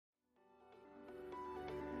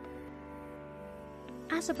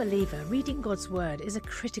As a believer, reading God's Word is a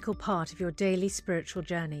critical part of your daily spiritual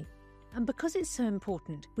journey. And because it's so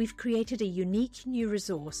important, we've created a unique new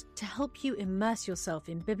resource to help you immerse yourself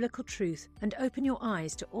in biblical truth and open your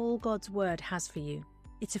eyes to all God's Word has for you.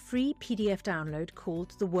 It's a free PDF download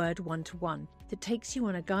called The Word 1-to-1 that takes you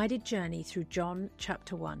on a guided journey through John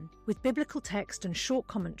chapter 1. With biblical text and short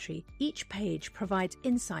commentary, each page provides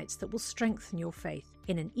insights that will strengthen your faith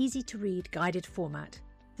in an easy-to-read guided format.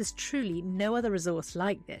 There's truly no other resource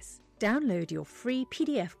like this. Download your free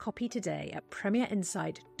PDF copy today at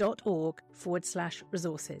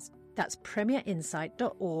premierinsight.org/resources. That's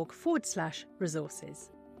premierinsight.org/resources.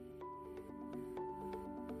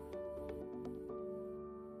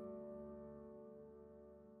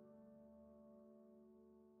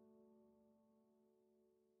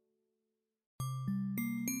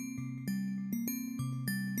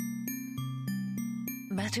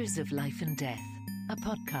 Matters of Life and Death, a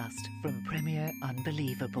podcast from Premier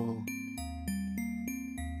Unbelievable.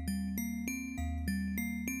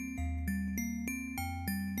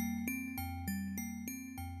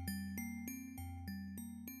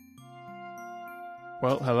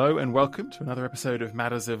 Well, hello and welcome to another episode of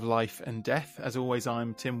Matters of Life and Death. As always,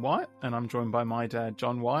 I'm Tim Wyatt and I'm joined by my dad,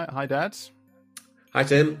 John Wyatt. Hi, Dad. Hi,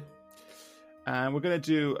 Tim. And we're going to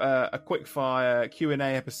do a quick fire Q&A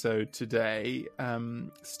episode today,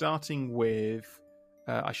 starting with,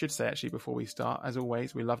 I should say actually before we start, as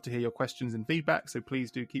always, we love to hear your questions and feedback, so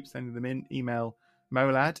please do keep sending them in. Email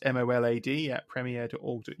molad, M-O-L-A-D, at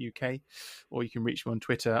premier.org.uk, or you can reach me on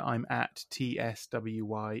Twitter. I'm at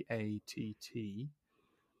TSWYATT.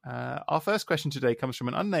 Our first question today comes from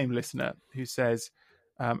an unnamed listener who says,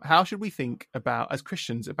 how should we think about, as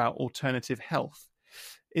Christians, about alternative health?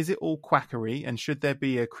 Is it all quackery, and should there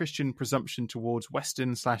be a Christian presumption towards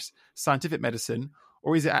Western/scientific medicine,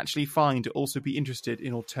 or is it actually fine to also be interested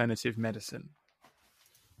in alternative medicine?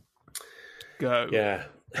 Go. Yeah.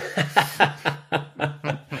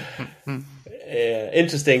 Yeah,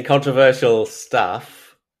 interesting, controversial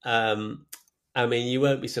stuff. I mean, you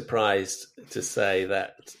won't be surprised to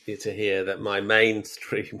hear that my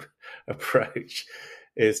mainstream approach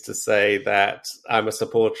is to say that I'm a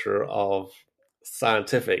supporter of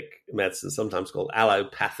scientific medicine, sometimes called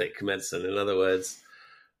allopathic medicine. In other words,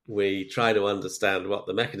 we try to understand what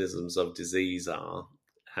the mechanisms of disease are,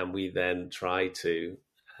 and we then try to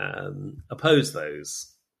oppose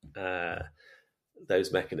those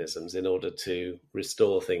mechanisms in order to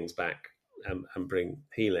restore things back and bring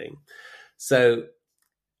healing. So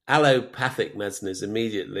allopathic medicine is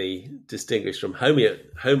immediately distinguished from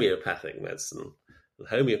homeopathic medicine. And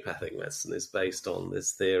homeopathic medicine is based on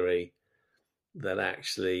this theory that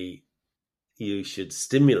actually you should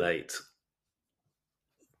stimulate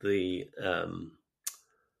the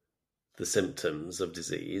symptoms of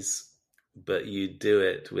disease, but you do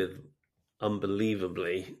it with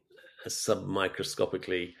unbelievably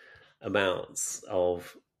submicroscopically amounts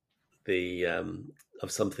of the of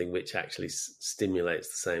something which actually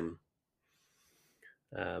stimulates the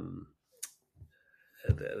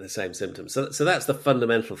same symptoms. So that's the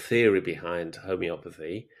fundamental theory behind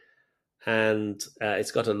homeopathy. And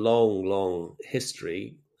it's got a long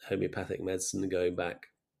history, homeopathic medicine, going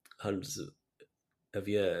back hundreds of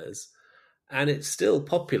years. And it's still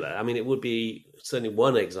popular. I mean, it would be certainly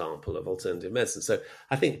one example of alternative medicine. So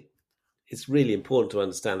I think it's really important to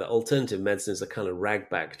understand that alternative medicine is a kind of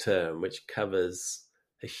ragbag term which covers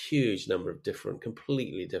a huge number of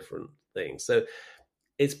completely different things. So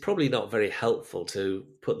it's probably not very helpful to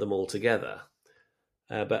put them all together.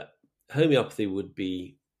 But homeopathy would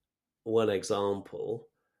be one example.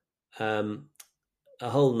 A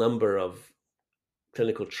whole number of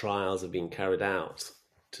clinical trials have been carried out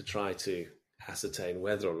to try to ascertain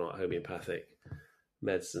whether or not homeopathic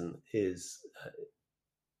medicine is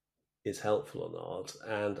helpful or not.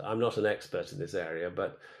 And I'm not an expert in this area,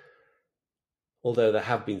 but although there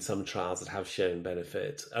have been some trials that have shown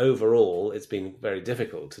benefit, overall it's been very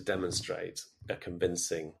difficult to demonstrate a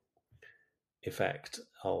convincing effect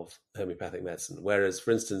of homeopathic medicine. Whereas, for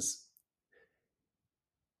instance,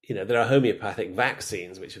 there are homeopathic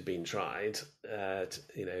vaccines which have been tried,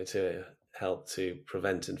 to help to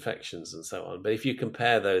prevent infections and so on. But if you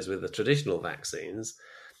compare those with the traditional vaccines,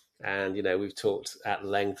 and, we've talked at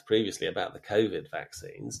length previously about the COVID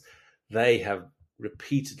vaccines, they have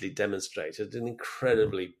repeatedly demonstrated an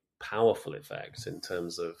incredibly powerful effect in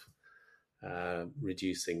terms of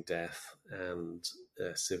reducing death and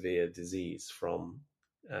severe disease from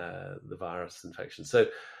the virus infection. So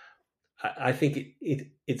I think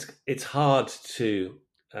it's hard to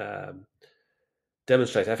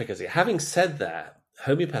demonstrate efficacy. Having said that,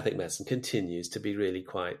 homeopathic medicine continues to be really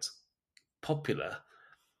quite popular.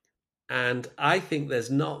 And I think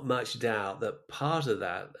there's not much doubt that part of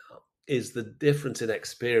that is the difference in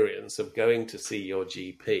experience of going to see your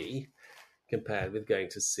GP compared with going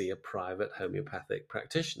to see a private homeopathic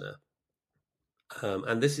practitioner.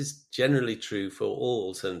 And this is generally true for all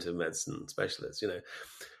alternative medicine specialists.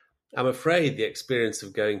 I'm afraid the experience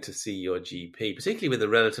of going to see your GP, particularly with a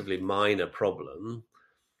relatively minor problem,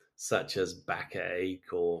 such as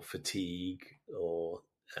backache or fatigue or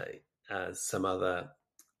some other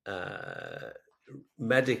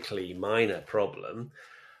medically minor problem,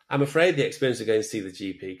 I'm afraid the experience of going to see the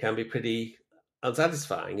GP can be pretty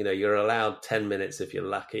unsatisfying. You're allowed 10 minutes if you're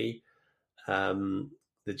lucky. The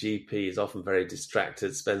GP is often very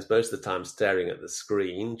distracted, spends most of the time staring at the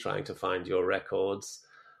screen, trying to find your records.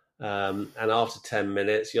 And after 10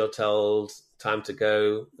 minutes, you're told, time to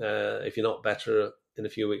go. If you're not better in a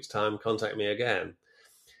few weeks' time, contact me again.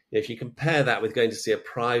 If you compare that with going to see a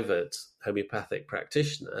private homeopathic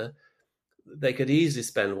practitioner, they could easily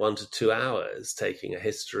spend 1 to 2 hours taking a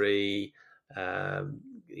history,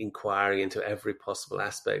 inquiring into every possible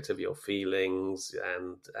aspect of your feelings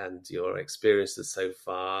and your experiences so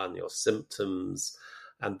far and your symptoms,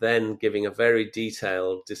 and then giving a very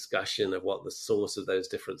detailed discussion of what the source of those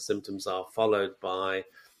different symptoms are, followed by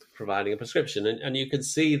providing a prescription. And you can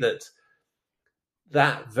see that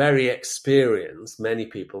very experience many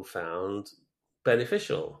people found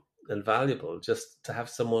beneficial and valuable, just to have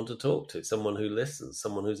someone to talk to, someone who listens,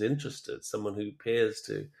 someone who's interested, someone who appears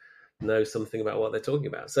to know something about what they're talking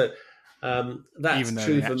about. So that's even though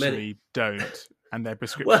true they for actually many. don't, and their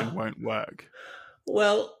prescription won't work.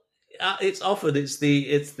 Well, it's often it's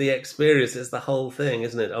the experience, it's the whole thing,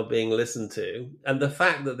 isn't it, of being listened to, and the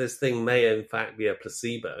fact that this thing may in fact be a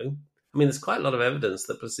placebo. I mean, there's quite a lot of evidence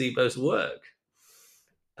that placebos work.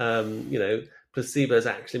 Placebos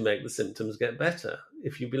actually make the symptoms get better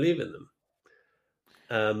if you believe in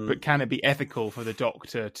them. But can it be ethical for the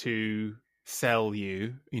doctor to sell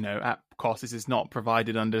you, at cost? This is not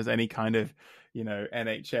provided under any kind of,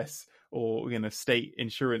 NHS or, state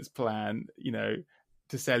insurance plan,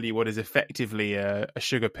 to sell you what is effectively a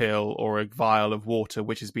sugar pill or a vial of water,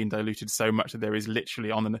 which has been diluted so much that there is literally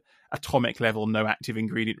on an atomic level no active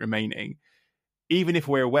ingredient remaining. Even if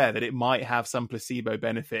we're aware that it might have some placebo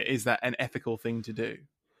benefit, is that an ethical thing to do?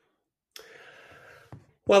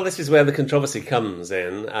 Well, this is where the controversy comes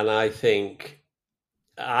in, and I think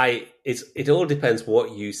it all depends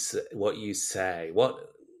what you say.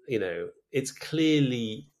 It's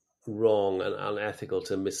clearly wrong and unethical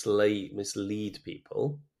to mislead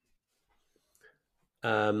people.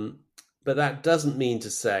 But that doesn't mean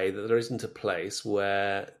to say that there isn't a place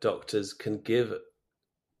where doctors can give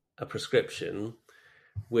a prescription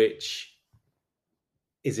which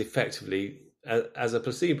is effectively as a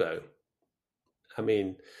placebo. I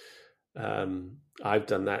mean, I've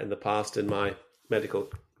done that in the past in my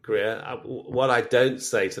medical career. What I don't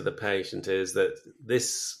say to the patient is that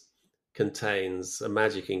this contains a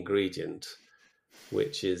magic ingredient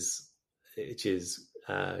which is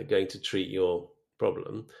going to treat your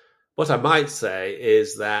problem. What I might say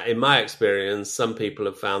is that in my experience, some people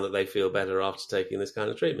have found that they feel better after taking this kind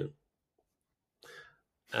of treatment.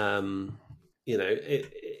 I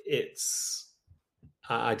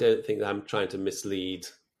don't think that I'm trying to mislead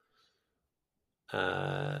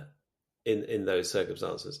in those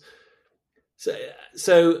circumstances.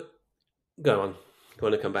 So go on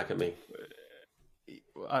to come back at me.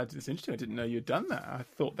 It's interesting. I didn't know you'd done that. I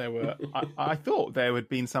thought there were. I thought there had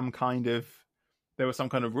been some kind of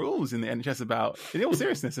rules in the NHS about, in all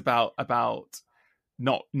seriousness, about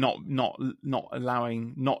not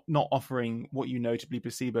allowing, not offering what to be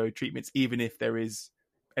placebo treatments, even if there is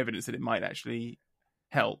evidence that it might actually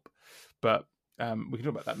help. But we can talk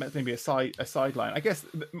about that. Maybe a sideline. I guess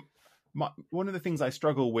one of the things I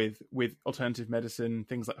struggle with alternative medicine,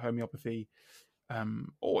 things like homeopathy,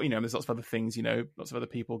 or there's lots of other things. Lots of other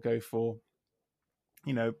people go for,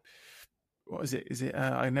 what is it? Is it?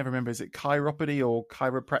 I never remember. Is it chiropody or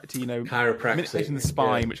chiropractic? Chiropractic, manipulating the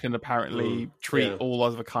spine, which can apparently treat all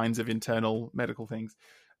other kinds of internal medical things,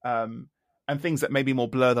 and things that maybe more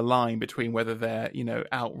blur the line between whether they're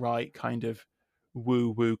outright kind of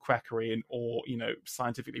woo quackery or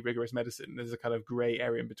scientifically rigorous medicine. There's a kind of grey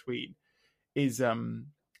area in between.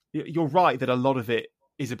 You're right that a lot of it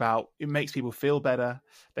is about, it makes people feel better.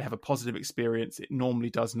 They have a positive experience. It normally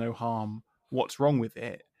does no harm. What's wrong with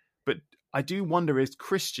it? But I do wonder, as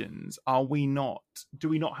Christians, do we not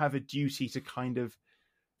have a duty to kind of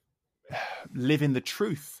live in the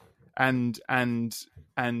truth and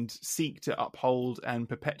seek to uphold and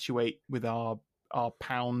perpetuate with our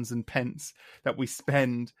pounds and pence that we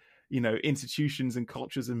spend, institutions and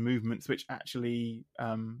cultures and movements which actually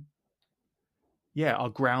are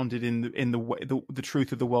grounded in the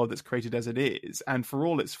truth of the world that's created as it is. And for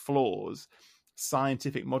all its flaws,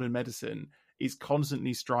 scientific modern medicine is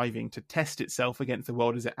constantly striving to test itself against the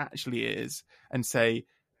world as it actually is and say,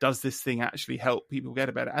 does this thing actually help people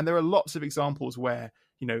get better? And there are lots of examples where,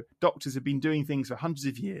 doctors have been doing things for hundreds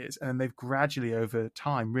of years, and then they've gradually over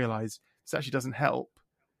time realized this actually doesn't help.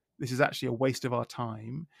 This is actually a waste of our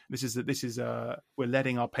time. We're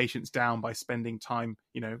letting our patients down by spending time,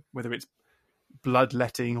 whether it's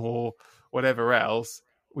bloodletting or whatever else.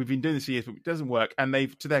 We've been doing this for years, but it doesn't work. And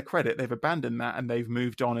to their credit, they've abandoned that and they've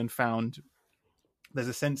moved on and found there's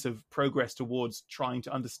a sense of progress towards trying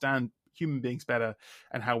to understand human beings better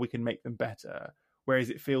and how we can make them better.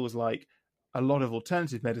 Whereas it feels like a lot of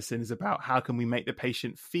alternative medicine is about how can we make the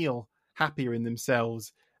patient feel happier in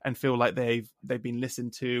themselves and feel like they've been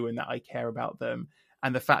listened to and that I care about them.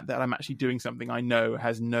 And the fact that I'm actually doing something I know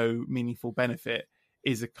has no meaningful benefit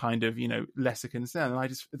is a kind of, lesser concern. And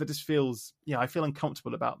that just feels, I feel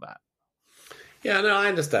uncomfortable about that. Yeah, no, I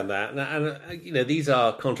understand that. And these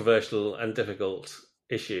are controversial and difficult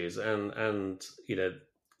issues. And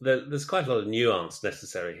there's quite a lot of nuance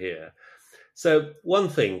necessary here. So one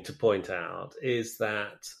thing to point out is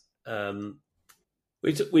that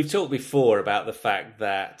we've talked before about the fact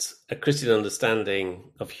that a Christian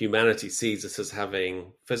understanding of humanity sees us as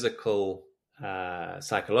having physical,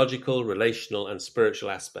 psychological, relational, and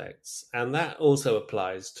spiritual aspects. And that also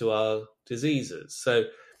applies to our diseases. So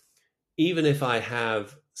even if I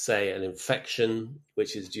have, say, an infection,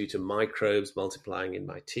 which is due to microbes multiplying in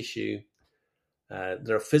my tissue,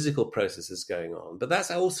 there are physical processes going on, but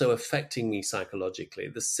that's also affecting me psychologically.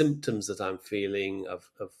 The symptoms that I'm feeling of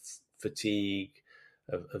fatigue,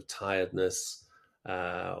 of tiredness,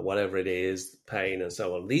 whatever it is, pain and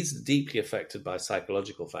so on, these are deeply affected by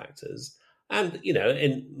psychological factors. And,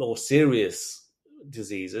 in more serious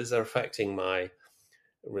diseases are affecting my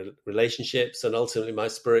relationships and ultimately my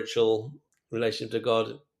spiritual relationship to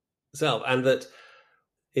God itself. And that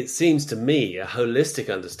it seems to me a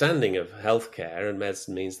holistic understanding of healthcare and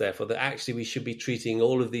medicine means, therefore, that actually we should be treating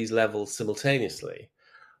all of these levels simultaneously,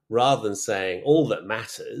 rather than saying all that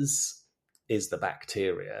matters is the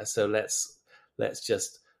bacteria. So let's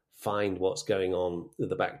just find what's going on with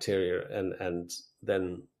the bacteria and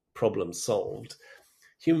then problem solved.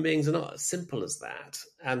 Human beings are not as simple as that,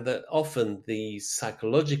 and that often these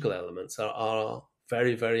psychological elements are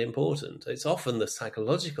very, very important. It's often the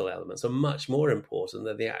psychological elements are much more important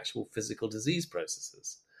than the actual physical disease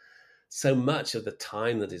processes. So much of the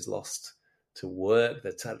time that is lost to work,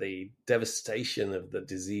 the devastation of the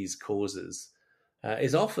disease causes,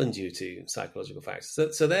 is often due to psychological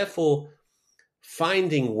factors. So therefore,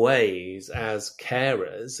 finding ways as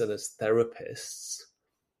carers and as therapists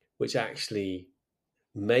which actually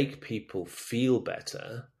make people feel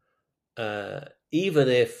better, even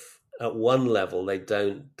if at one level they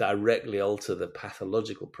don't directly alter the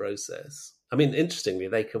pathological process. I mean, interestingly,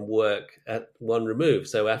 they can work at one remove.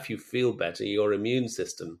 So if you feel better, your immune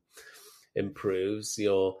system improves,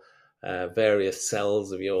 your various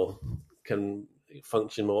cells of your can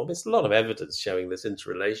function more. There's a lot of evidence showing this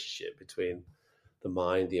interrelationship between the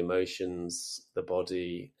mind, the emotions, the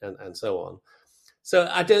body, and so on. So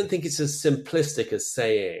I don't think it's as simplistic as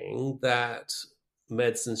saying that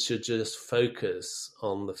medicine should just focus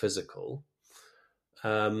on the physical.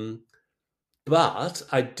 But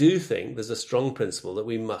I do think there's a strong principle that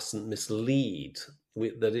we mustn't mislead,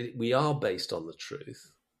 that we are based on the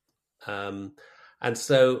truth. And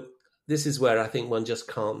so this is where I think one just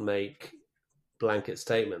can't make blanket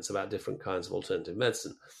statements about different kinds of alternative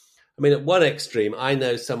medicine. I mean, at one extreme, I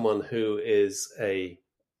know someone who is a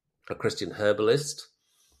Christian herbalist.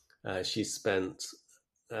 She spent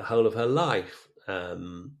the whole of her life,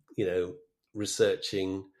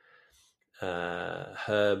 researching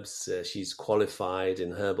herbs. She's qualified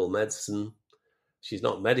in herbal medicine. She's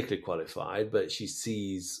not medically qualified, but she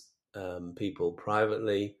sees people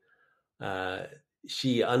privately.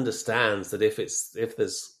 She understands that if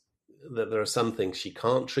there are some things she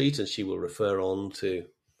can't treat, and she will refer on to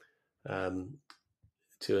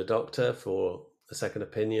a doctor for a second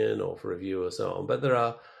opinion or for review or so on. But there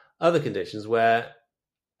are other conditions where,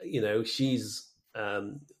 she's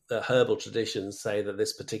the herbal traditions say that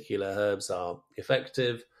this particular herbs are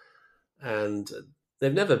effective, and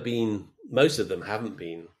they've never been, most of them haven't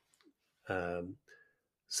been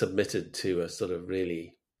submitted to a sort of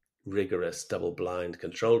really rigorous double-blind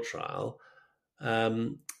control trial.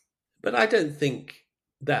 But I don't think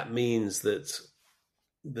that means that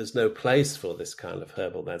there's no place for this kind of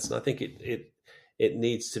herbal medicine. I think it it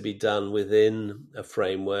needs to be done within a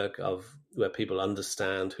framework of where people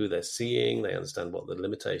understand who they're seeing, they understand what the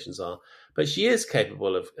limitations are. But she is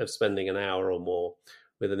capable of spending an hour or more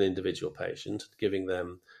with an individual patient, giving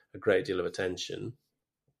them a great deal of attention.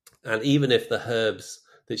 And even if the herbs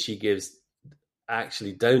that she gives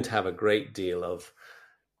actually don't have a great deal of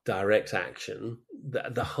direct action,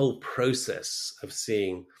 the whole process of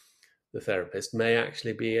seeing the therapist may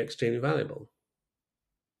actually be extremely valuable.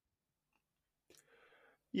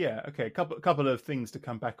 Yeah, okay. Couple of things to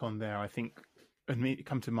come back on there, I think, and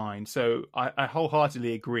come to mind. So I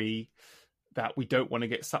wholeheartedly agree that we don't want to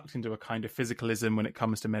get sucked into a kind of physicalism when it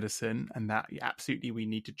comes to medicine, and that absolutely we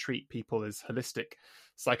need to treat people as holistic,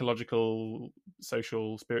 psychological,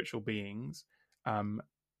 social, spiritual beings.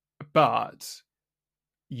 But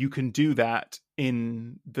you can do that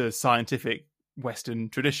in the scientific Western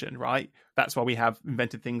tradition, right? That's why we have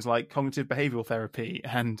invented things like cognitive behavioral therapy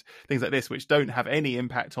and things like this, which don't have any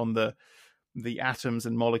impact on the atoms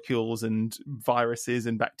and molecules and viruses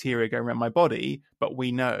and bacteria going around my body, but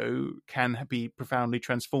we know can be profoundly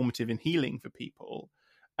transformative in healing for people.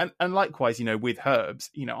 And likewise, with herbs,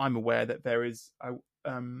 I'm aware that there is a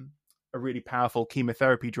really powerful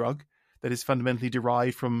chemotherapy drug that is fundamentally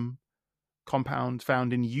derived from compound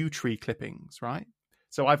found in yew tree clippings, right?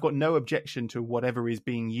 So I've got no objection to whatever is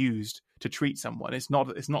being used to treat someone. It's not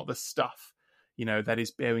the stuff, that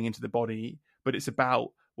is going into the body, but it's about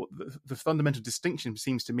what the fundamental distinction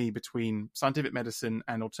seems to me between scientific medicine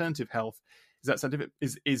and alternative health is that scientific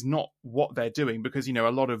is not what they're doing, because a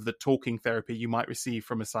lot of the talking therapy you might receive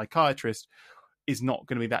from a psychiatrist is not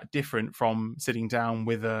going to be that different from sitting down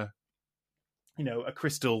with a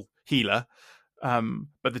crystal healer.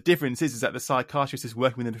 But the difference is that the psychiatrist is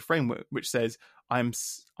working within a framework which says I'm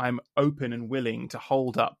open and willing to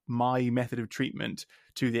hold up my method of treatment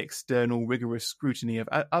to the external rigorous scrutiny of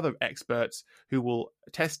other experts who will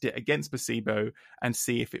test it against placebo and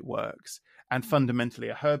see if it works. And fundamentally,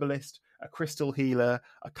 a herbalist, a crystal healer,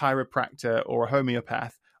 a chiropractor, or a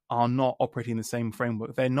homeopath are not operating the same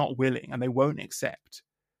framework. They're not willing, and they won't accept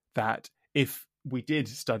that if we did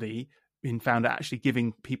study been found actually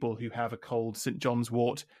giving people who have a cold St. John's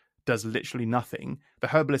wort does literally nothing. The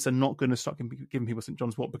herbalists are not going to stop giving people St.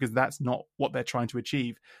 John's wort, because that's not what they're trying to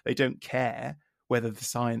achieve. They don't care whether the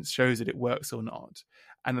science shows that it works or not.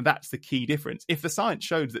 And that's the key difference. If the science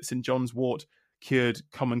showed that St. John's wort cured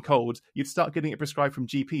common colds, you'd start getting it prescribed from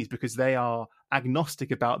GPs, because they are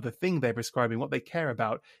agnostic about the thing they're prescribing. What they care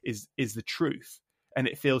about is the truth. And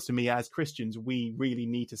it feels to me, as Christians, we really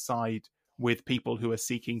need to side with people who are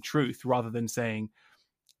seeking truth, rather than saying,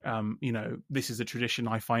 this is a tradition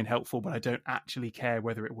I find helpful, but I don't actually care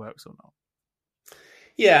whether it works or not.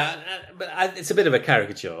 Yeah, but it's a bit of a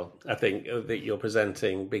caricature, I think, that you're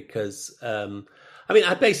presenting, because,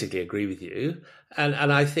 I basically agree with you.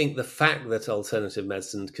 And I think the fact that alternative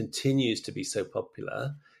medicine continues to be so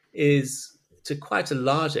popular is, to quite a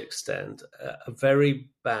large extent, a very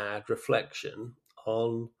bad reflection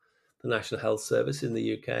on the National Health Service in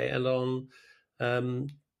the UK and on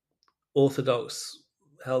orthodox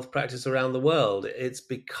health practice around the world. It's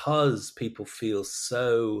because people feel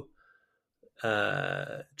so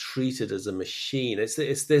treated as a machine.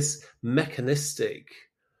 It's this mechanistic,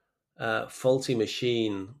 faulty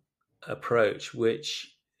machine approach,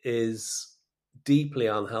 which is deeply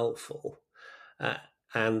unhelpful,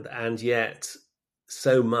 and yet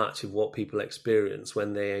so much of what people experience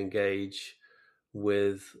when they engage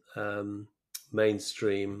with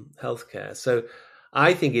mainstream healthcare. So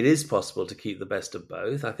I think it is possible to keep the best of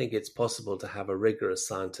both. I think it's possible to have a rigorous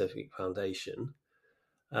scientific foundation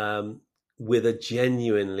with a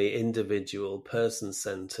genuinely individual,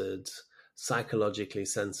 person-centered, psychologically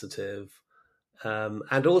sensitive,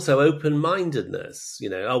 and also open-mindedness.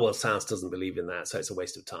 Science doesn't believe in that, so it's a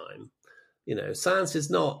waste of time. Science is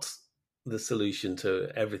not the solution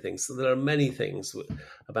to everything. So there are many things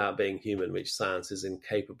about being human which science is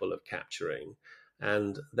incapable of capturing.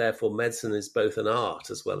 And therefore, medicine is both an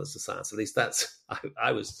art as well as a science. At least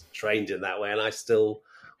I was trained in that way, and I still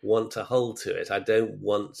want to hold to it. I don't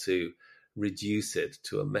want to reduce it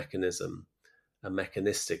to a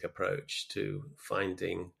mechanistic approach to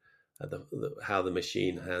finding how the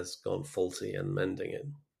machine has gone faulty and mending it.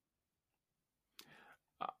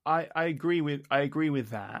 I agree with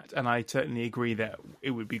that, and I certainly agree that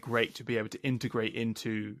it would be great to be able to integrate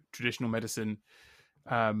into traditional medicine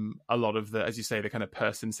a lot of the, as you say, the kind of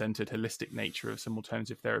person-centered, holistic nature of some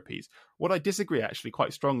alternative therapies. What I disagree actually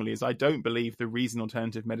quite strongly is I don't believe the reason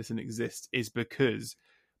alternative medicine exists is because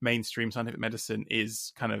mainstream scientific medicine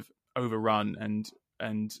is kind of overrun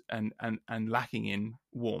and lacking in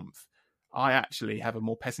warmth. I actually have a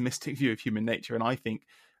more pessimistic view of human nature, and I think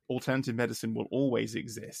alternative medicine will always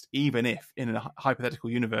exist, even if in a hypothetical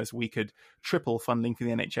universe we could triple funding for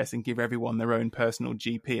the NHS and give everyone their own personal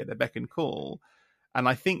GP at their beck and call. And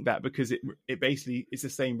I think that because it basically is the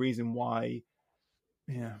same reason why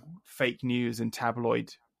fake news and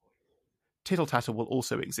tabloid tittle tattle will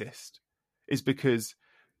also exist, is because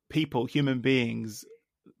human beings,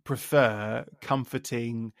 prefer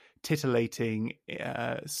comforting, titillating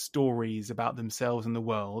stories about themselves and the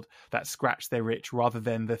world that scratch their itch, rather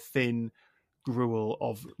than the thin gruel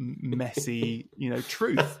of messy,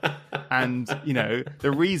 truth. And,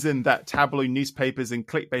 the reason that tabloid newspapers and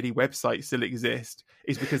clickbaity websites still exist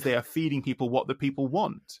is because they are feeding people what the people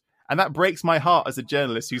want. And that breaks my heart as a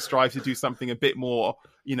journalist who strives to do something a bit more,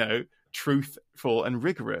 truthful and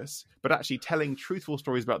rigorous. But actually telling truthful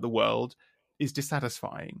stories about the world is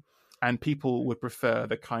dissatisfying. And people would prefer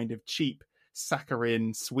the kind of cheap,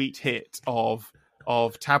 saccharine, sweet hit of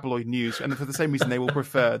tabloid news. And for the same reason, they will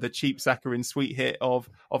prefer the cheap, saccharine, sweet hit of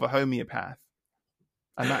a homeopath.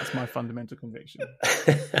 And that's my fundamental conviction.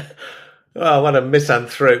 Well, what a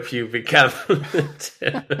misanthrope you've become.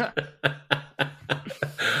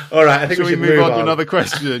 All right, I think we should move on to another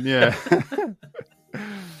question. Yeah.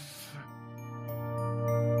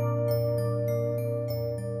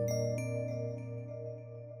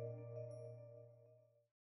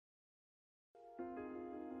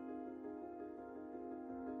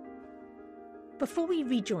 Before we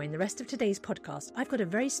rejoin the rest of today's podcast, I've got a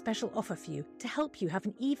very special offer for you to help you have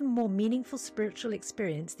an even more meaningful spiritual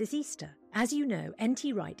experience this Easter. As you know,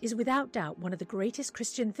 N.T. Wright is without doubt one of the greatest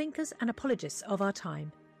Christian thinkers and apologists of our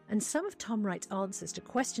time. And some of Tom Wright's answers to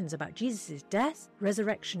questions about Jesus' death,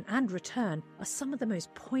 resurrection, and return are some of the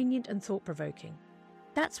most poignant and thought-provoking.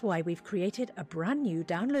 That's why we've created a brand new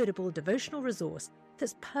downloadable devotional resource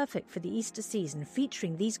that's perfect for the Easter season,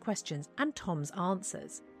 featuring these questions and Tom's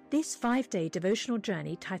answers. This 5-day devotional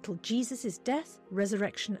journey, titled Jesus' Death,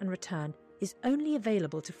 Resurrection and Return, is only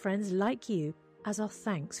available to friends like you as our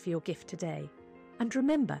thanks for your gift today. And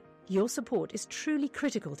remember, your support is truly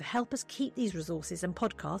critical to help us keep these resources and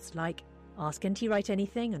podcasts like Ask NT Wright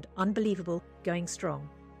Anything and Unbelievable going strong,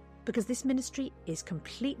 because this ministry is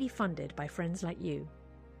completely funded by friends like you.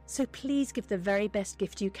 So please give the very best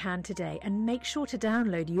gift you can today, and make sure to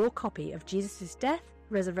download your copy of Jesus' Death,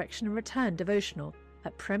 Resurrection and Return devotional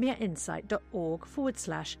at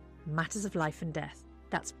premierinsight.org/matters of life and death.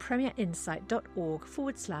 That's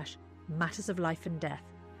premierinsight.org/matters of life and death.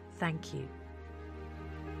 Thank you.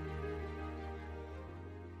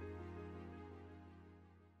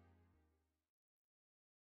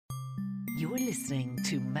 You're listening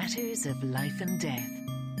to Matters of Life and Death,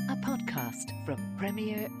 a podcast from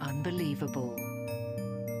Premier Unbelievable.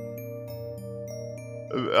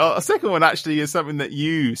 A second one actually is something that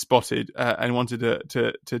you spotted and wanted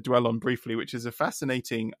to dwell on briefly, which is a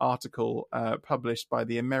fascinating article published by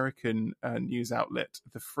the American news outlet,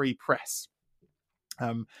 The Free Press.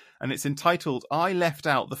 And it's entitled, "I Left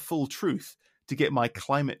Out the Full Truth to Get My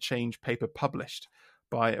Climate Change Paper Published,"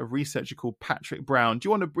 by a researcher called Patrick Brown. Do you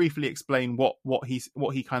want to briefly explain what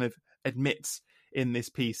he kind of admits in this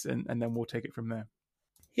piece, and then we'll take it from there?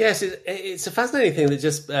 Yes, it's a fascinating thing that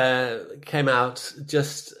just came out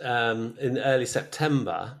just in early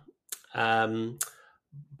September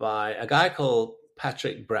by a guy called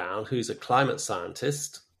Patrick Brown, who's a climate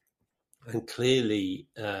scientist and clearly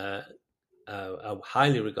a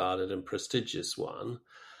highly regarded and prestigious one.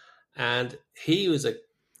 And he was a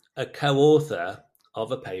co-author of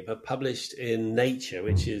a paper published in Nature,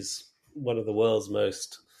 which is one of the world's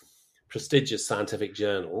most prestigious scientific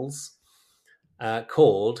journals,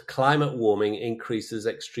 called Climate Warming Increases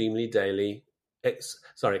Extreme Daily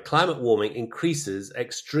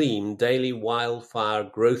Wildfire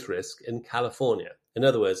Growth Risk in California. In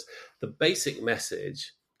other words, the basic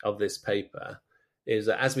message of this paper is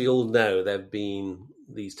that, as we all know, there have been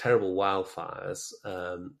these terrible wildfires,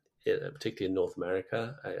 particularly in North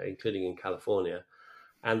America, including in California.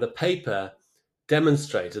 And the paper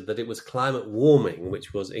demonstrated that it was climate warming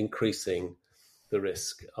which was increasing the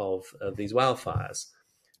risk of these wildfires.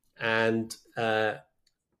 And so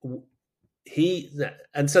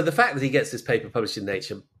the fact that he gets this paper published in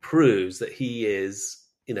Nature proves that he is,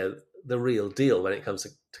 the real deal when it comes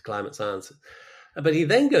to climate science. But he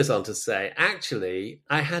then goes on to say, actually,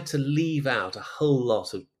 I had to leave out a whole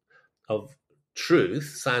lot of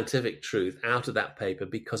truth, scientific truth, out of that paper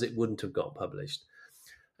because it wouldn't have got published.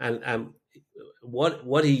 And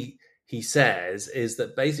what he says is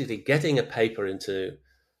that basically getting a paper into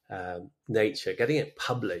Nature, getting it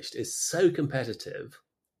published, is so competitive.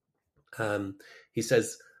 He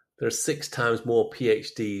says there are 6 times more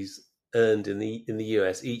PhDs earned in the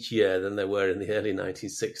US each year than there were in the early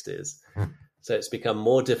 1960s. So it's become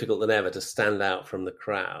more difficult than ever to stand out from the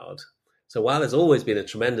crowd. So while there's always been a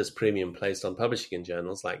tremendous premium placed on publishing in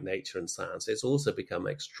journals like Nature and Science, it's also become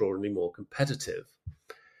extraordinarily more competitive.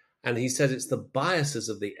 And he said it's the biases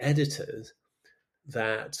of the editors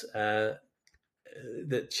that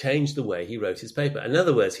that changed the way he wrote his paper. In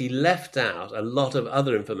other words, he left out a lot of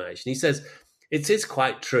other information. He says it is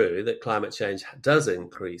quite true that climate change does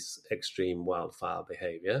increase extreme wildfire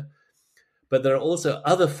behavior, but there are also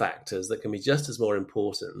other factors that can be just as more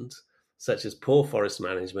important, such as poor forest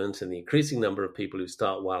management and the increasing number of people who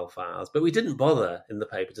start wildfires. But we didn't bother in the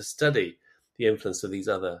paper to study the influence of these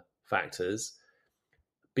other factors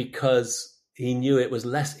because he knew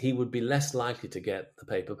he would be less likely to get the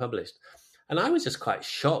paper published. And I was just quite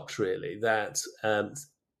shocked, really, that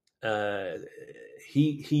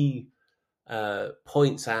he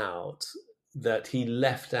points out that he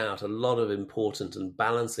left out a lot of important and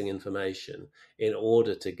balancing information in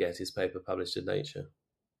order to get his paper published in Nature.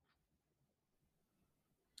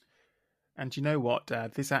 And you know what,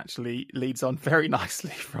 Dad? This actually leads on very nicely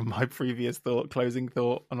from my previous closing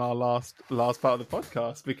thought on our last part of the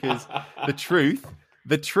podcast, because the truth,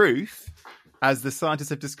 as the scientists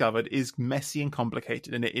have discovered, is messy and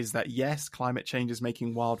complicated. And it is that, yes, climate change is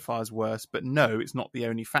making wildfires worse, but no, it's not the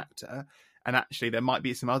only factor. And actually, there might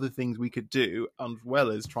be some other things we could do, as well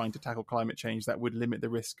as trying to tackle climate change, that would limit the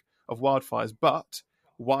risk of wildfires. But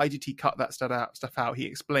why did he cut that stuff out? He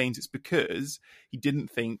explains it's because he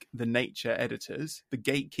didn't think the Nature editors, the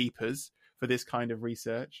gatekeepers for this kind of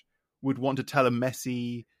research, would want to tell a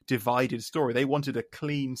messy, divided story. They wanted a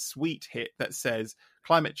clean, sweet hit that says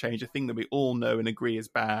climate change, a thing that we all know and agree is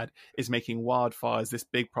bad, is making wildfires, this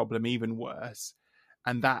big problem, even worse.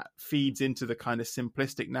 And that feeds into the kind of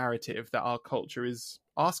simplistic narrative that our culture is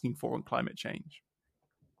asking for on climate change.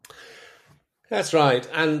 That's right.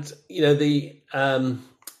 And, you know, the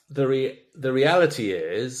reality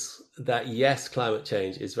is that, yes, climate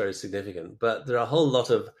change is very significant, but there are a whole lot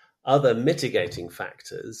of other mitigating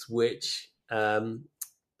factors which the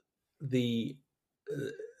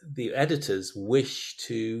editors wish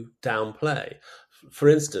to downplay. For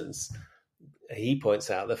instance, he points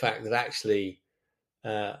out the fact that actually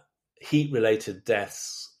heat-related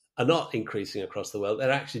deaths are not increasing across the world. They're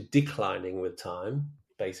actually declining with time,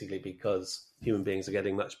 basically because human beings are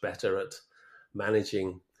getting much better at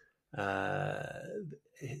managing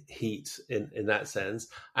heat in that sense.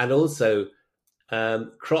 And also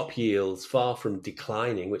crop yields, far from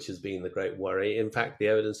declining, which has been the great worry. In fact, the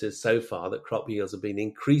evidence is so far that crop yields have been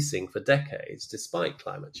increasing for decades despite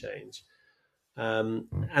climate change. And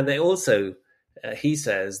they also, he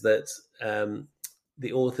says that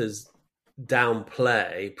the authors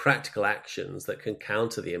downplay practical actions that can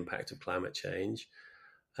counter the impact of climate change.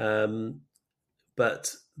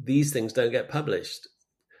 But these things don't get published.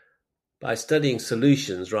 By studying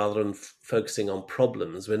solutions rather than focusing on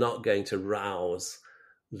problems, we're not going to rouse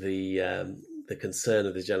the concern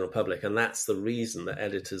of the general public, and that's the reason that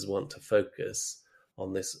editors want to focus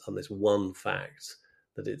on this one fact,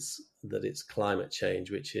 that it's climate change,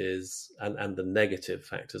 which is and the negative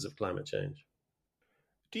factors of climate change.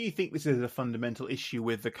 Do you think this is a fundamental issue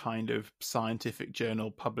with the kind of scientific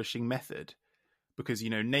journal publishing method? Because, you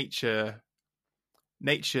know, Nature's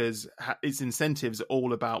its incentives are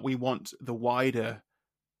all about, we want the wider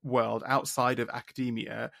world outside of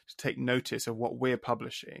academia to take notice of what we're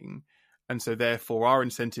publishing. And so therefore our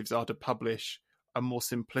incentives are to publish a more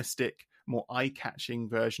simplistic, more eye-catching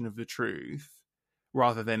version of the truth,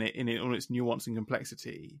 rather than in all its nuance and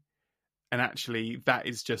complexity. And actually, that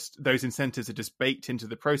is just, those incentives are just baked into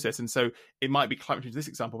the process. And so it might be climate change, this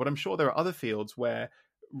example, but I'm sure there are other fields where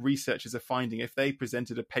researchers are finding, if they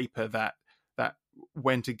presented a paper that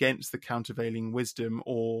went against the countervailing wisdom,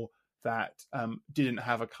 or that didn't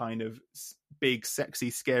have a kind of big, sexy,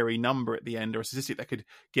 scary number at the end, or a statistic that could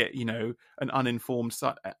get, you know, an uninformed,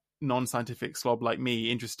 non-scientific slob like me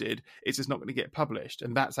interested, it's just not going to get published.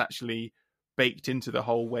 And that's actually baked into the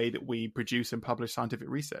whole way that we produce and publish scientific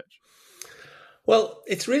research. Well,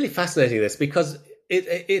 it's really fascinating, this, because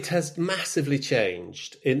it has massively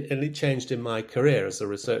changed, and it changed in my career as a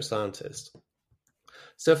research scientist.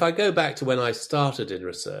 So if I go back to when I started in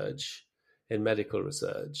research, in medical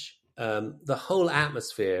research, the whole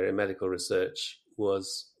atmosphere in medical research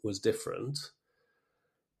was different,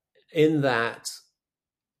 in that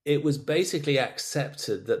it was basically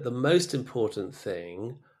accepted that the most important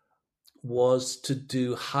thing was to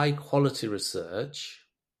do high quality research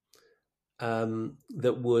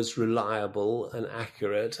that was reliable and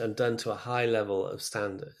accurate and done to a high level of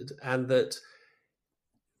standard, and that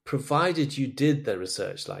provided you did the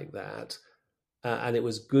research like that, and it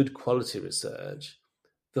was good quality research,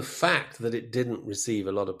 the fact that it didn't receive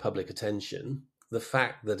a lot of public attention, the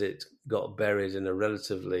fact that it got buried in a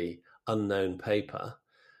relatively unknown paper,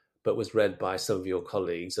 but was read by some of your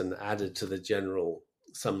colleagues and added to the general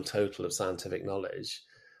sum total of scientific knowledge,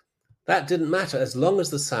 that didn't matter. As long as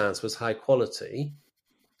the science was high quality,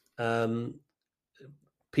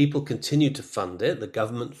 people continued to fund it. The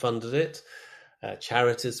government funded it.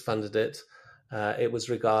 Charities funded it. It was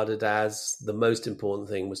regarded as the most important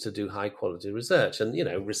thing was to do high quality research.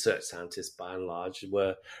 And, research scientists, by and large,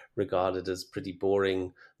 were regarded as pretty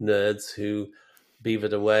boring nerds who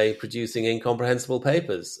beavered away producing incomprehensible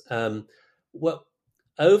papers. Over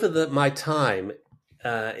my time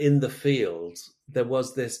in the field, there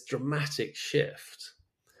was this dramatic shift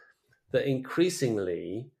that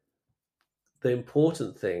increasingly the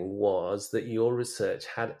important thing was that your research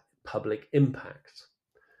had public impact.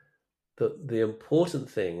 The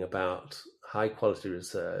important thing about high quality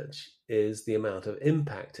research is the amount of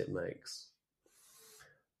impact it makes.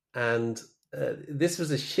 And this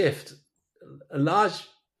was a shift,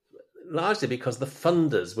 largely because the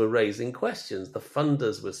funders were raising questions. The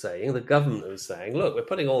funders were saying, the government was saying, look, we're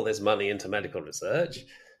putting all this money into medical research.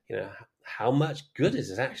 How much good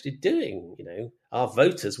is it actually doing? Our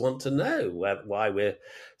voters want to know why we're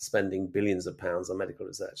spending billions of pounds on medical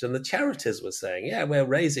research. And the charities were saying, yeah, we're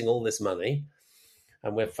raising all this money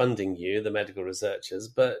and we're funding you, the medical researchers,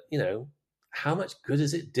 but, how much good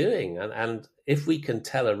is it doing? And if we can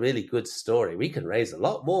tell a really good story, we can raise a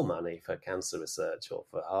lot more money for cancer research or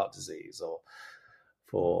for heart disease or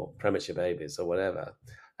for premature babies or whatever.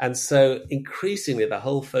 And so increasingly the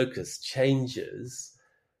whole focus changes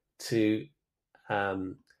to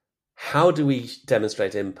how do we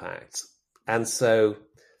demonstrate impact? And so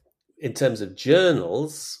in terms of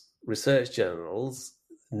journals, research journals,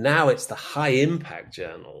 now it's the high impact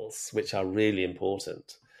journals which are really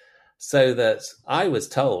important. So that I was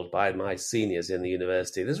told by my seniors in the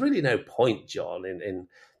university, there's really no point, John,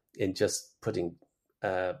 in just putting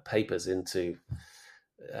papers into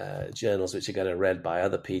journals which are going to be read by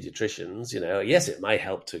other pediatricians. Yes, it may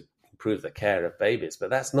help to improve the care of babies, but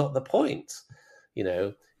that's not the point.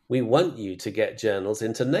 We want you to get journals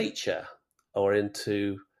into Nature or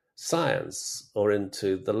into Science or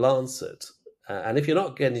into The Lancet. And if you're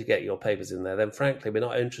not going to get your papers in there, then frankly, we're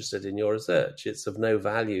not interested in your research. It's of no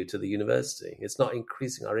value to the university. It's not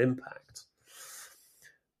increasing our impact.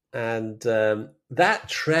 And that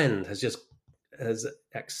trend has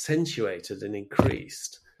accentuated and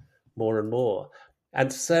increased more and more.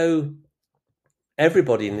 And so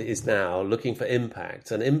everybody is now looking for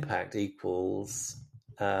impact, and impact equals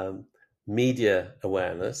media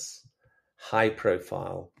awareness, high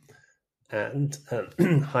profile, and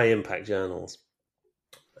high impact journals.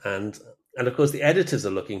 And of course, the editors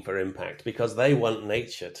are looking for impact because they want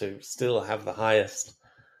Nature to still have the highest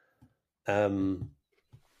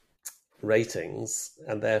ratings.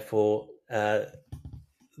 And therefore,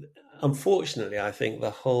 unfortunately, I think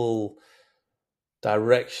the whole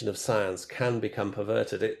direction of science can become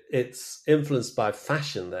perverted. It's influenced by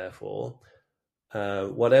fashion, therefore.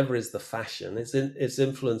 Whatever is the fashion, it's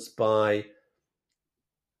influenced by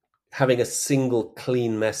having a single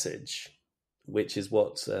clean message, which is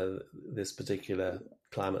what this particular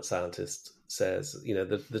climate scientist says.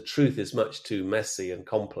 The truth is much too messy and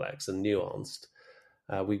complex and nuanced.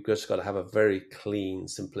 We've just got to have a very clean,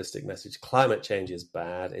 simplistic message. Climate change is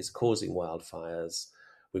bad. It's causing wildfires.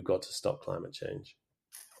 We've got to stop climate change.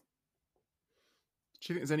 Do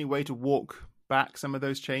you think there's any way to walk back some of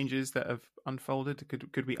those changes that have unfolded?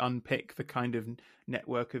 Could we unpick the kind of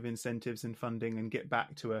network of incentives and funding and get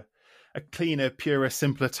back to a cleaner, purer,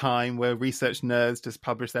 simpler time where research nerds just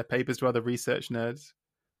publish their papers to other research nerds?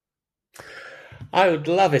 I would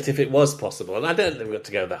love it if it was possible. And I don't think we've got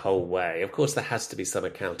to go the whole way. Of course, there has to be some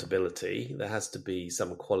accountability. There has to be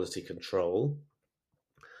some quality control.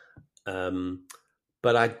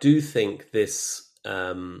 But I do think this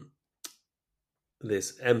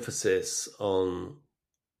emphasis on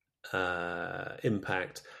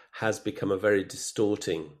impact has become a very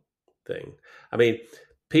distorting thing. I mean,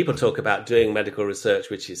 people talk about doing medical research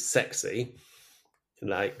which is sexy,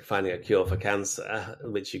 like finding a cure for cancer,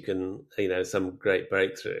 which you can, some great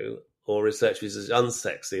breakthrough, or research which is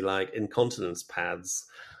unsexy, like incontinence pads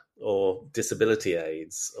or disability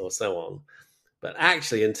aids or so on. But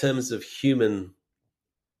actually, in terms of human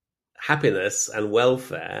happiness and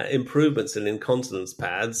welfare, improvements in incontinence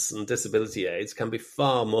pads and disability aids can be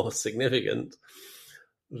far more significant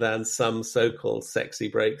than some so-called sexy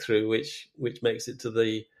breakthrough which makes it to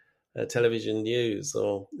the television news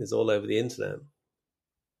or is all over the internet.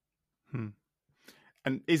 Hmm.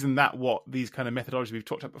 And isn't that what these kind of methodologies we've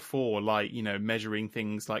talked about before, like, measuring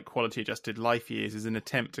things like quality adjusted life years, is an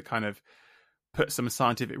attempt to kind of put some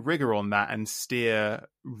scientific rigor on that and steer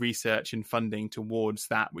research and funding towards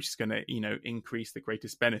that which is going to, increase the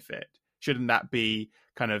greatest benefit? Shouldn't that be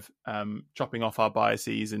kind of chopping off our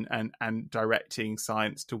biases and directing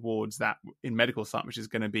science towards that in medical science, which is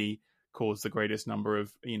going to cause the greatest number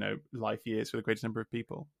of, life years for the greatest number of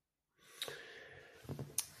people?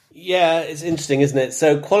 Yeah, it's interesting, isn't it?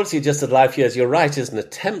 So quality adjusted life years, you're right, is an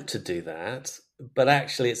attempt to do that, but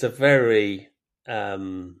actually it's a very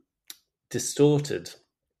distorted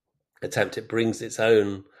attempt. It brings its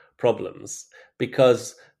own problems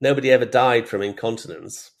because nobody ever died from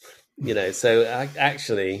incontinence, so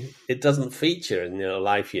actually it doesn't feature in your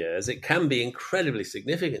life years. It can be incredibly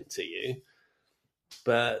significant to you,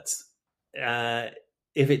 but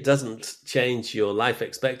if it doesn't change your life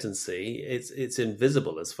expectancy, it's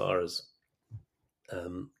invisible as far as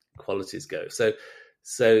qualities go. So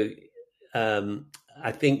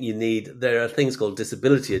I think there are things called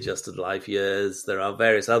disability adjusted life years. There are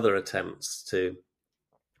various other attempts to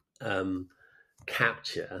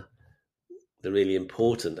capture the really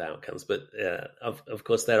important outcomes, but of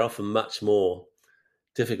course they're often much more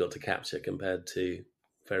difficult to capture compared to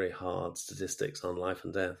very hard statistics on life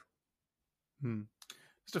and death.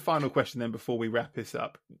 Just a final question then before we wrap this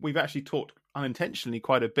up. We've actually talked unintentionally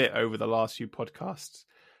quite a bit over the last few podcasts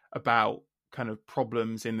about kind of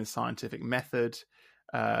problems in the scientific method,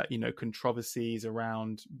 controversies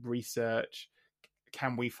around research.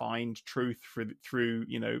 Can we find truth through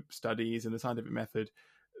studies and the scientific method?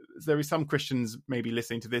 There is some Christians maybe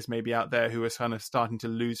listening to this, maybe out there, who are kind of starting to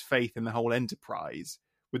lose faith in the whole enterprise.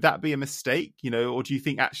 Would that be a mistake, or do you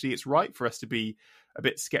think actually it's right for us to be a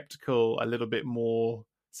bit skeptical, a little bit more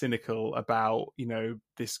cynical about,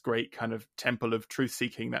 this great kind of temple of truth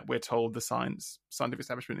seeking that we're told the scientific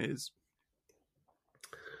establishment is?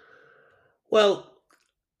 Well,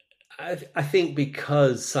 I think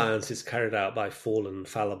because science is carried out by fallen,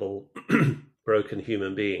 fallible, broken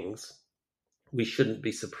human beings, we shouldn't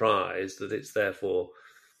be surprised that it's therefore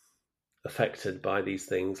affected by these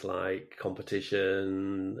things like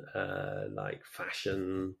competition, like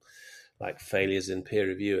fashion, like failures in peer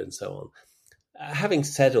review and so on. Having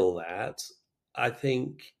said all that, I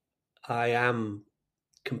think I am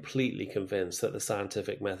completely convinced that the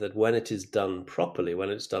scientific method, when it is done properly, when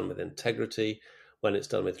it's done with integrity, when it's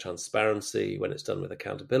done with transparency, when it's done with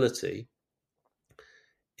accountability,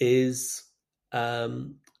 is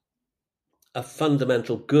a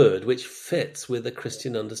fundamental good which fits with the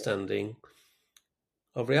Christian understanding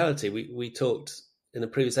of reality. We talked in a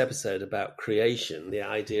previous episode about creation, the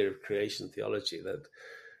idea of creation theology,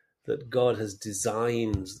 that God has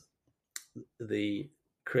designed the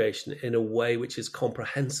creation in a way which is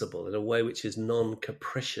comprehensible, in a way which is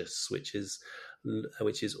non-capricious, which is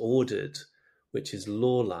ordered, which is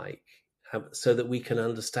law-like, so that we can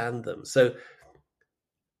understand them. So,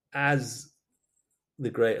 as the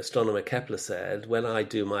great astronomer Kepler said, when I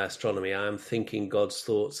do my astronomy, I am thinking God's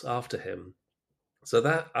thoughts after him. So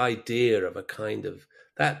that idea of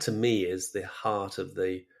that to me is the heart of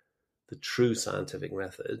the true scientific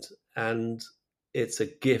method. And it's a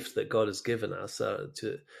gift that God has given us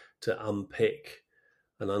to unpick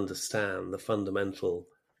and understand the fundamental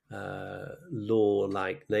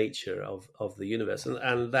law-like nature of the universe.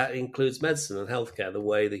 And that includes medicine and healthcare, the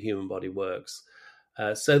way the human body works.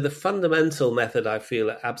 So the fundamental method, I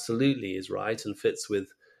feel, absolutely is right and fits with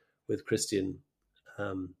Christian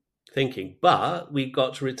thinking. But we've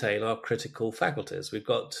got to retain our critical faculties. We've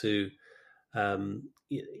got to,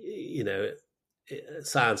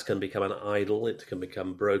 science can become an idol. It can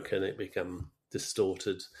become broken. It become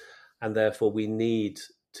distorted. And therefore we need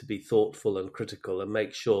to be thoughtful and critical and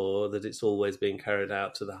make sure that it's always being carried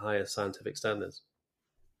out to the highest scientific standards.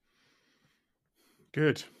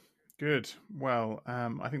 Good. Well,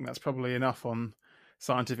 I think that's probably enough on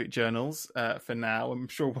scientific journals for now. I'm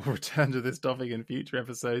sure we'll return to this topic in future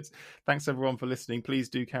episodes. Thanks everyone for listening. Please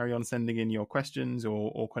do carry on sending in your questions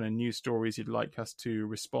or kind of news stories you'd like us to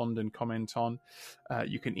respond and comment on.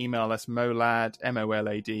 You can email us molad,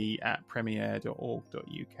 MOLAD,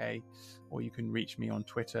 @premier.org.uk, or you can reach me on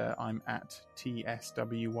Twitter. I'm at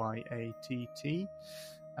TSWYATT.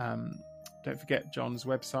 Don't forget John's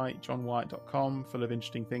website, johnwyatt.com, full of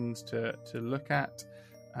interesting things to look at.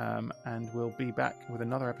 And we'll be back with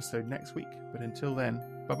another episode next week. But until then,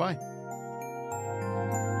 bye-bye.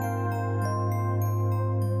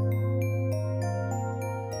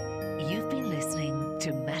 You've been listening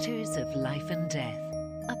to Matters of Life and Death,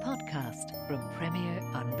 a podcast from Premier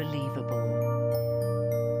Unbelievable.